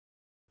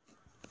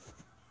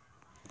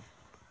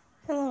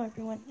Hello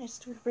everyone, it's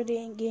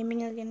Day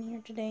Gaming again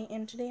here today,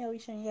 and today I'll be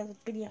showing you guys a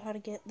video how to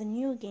get the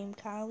new game,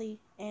 Kylie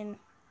and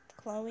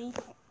Chloe,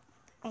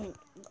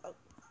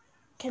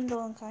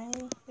 Kendall and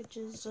Kylie, which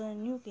is a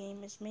new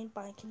game. It's made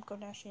by Kim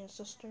Kardashian's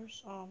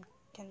sisters,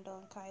 Kendall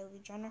and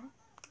Kylie Jenner.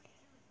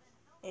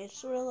 It's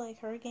sort of like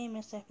her game,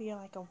 except you're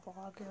like a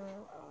vlogger,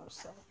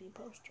 selfie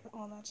poster,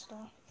 all that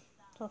stuff.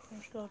 So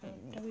first go to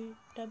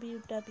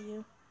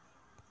www.alphagamers.net.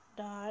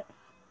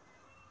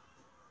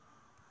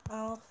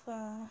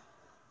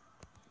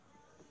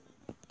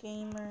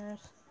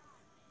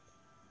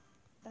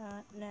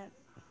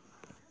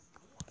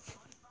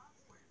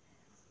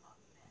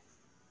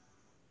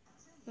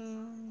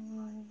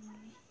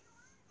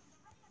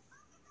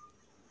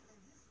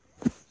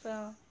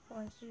 So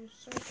once you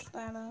search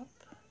that up,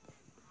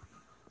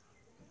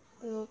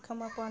 it will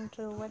come up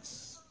onto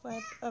what's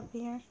up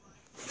here.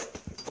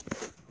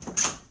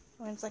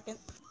 1 second.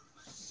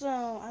 So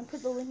I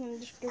put the link in the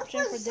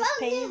description for this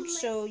page,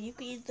 so you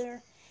can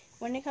either,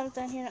 when it comes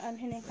down here to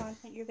unhidden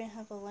content, you're gonna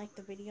have to like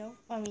the video.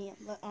 The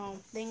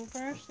thing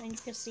first, and you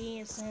can see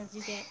it says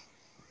you get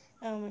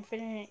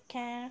infinite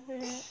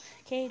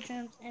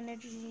K-gems,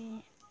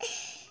 energy,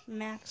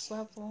 max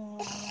level, all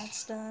that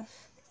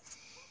stuff.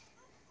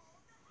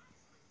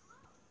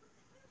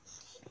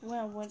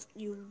 Well,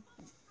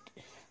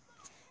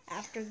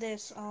 after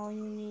this, all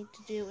you need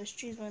to do is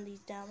choose one of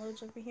these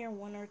downloads over here,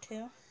 1 or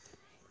 2,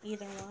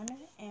 either one,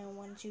 and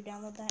once you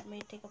download that, it may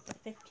take up to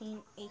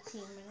 15-18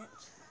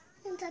 minutes.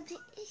 Okay,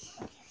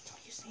 so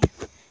you see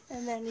it.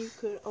 And then you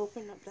could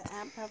open up the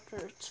app after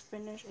it's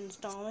finished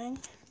installing.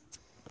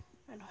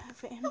 I don't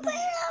have it in there.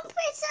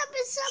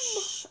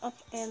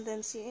 Okay, and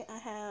then see, I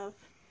have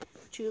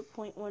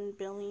 2.1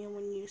 billion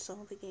when you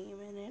saw the game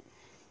in it.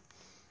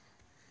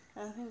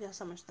 I think that's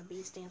how much the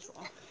B stands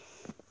for.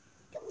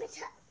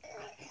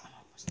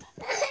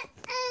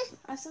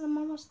 I said I'm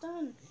almost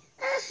done.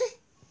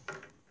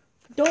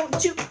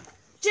 Don't you,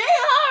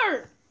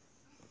 JR!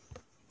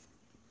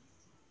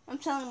 I'm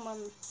telling him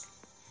once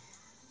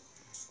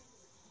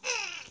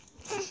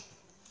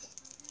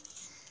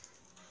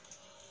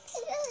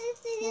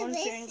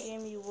you're in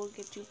game, you will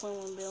get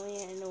 2.1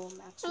 billion and it will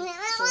max you to the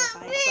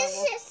highest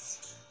level.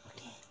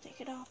 Okay, take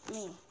it off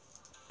me.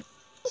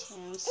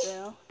 And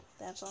so,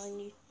 that's all you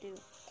need to do.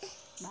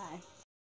 Bye.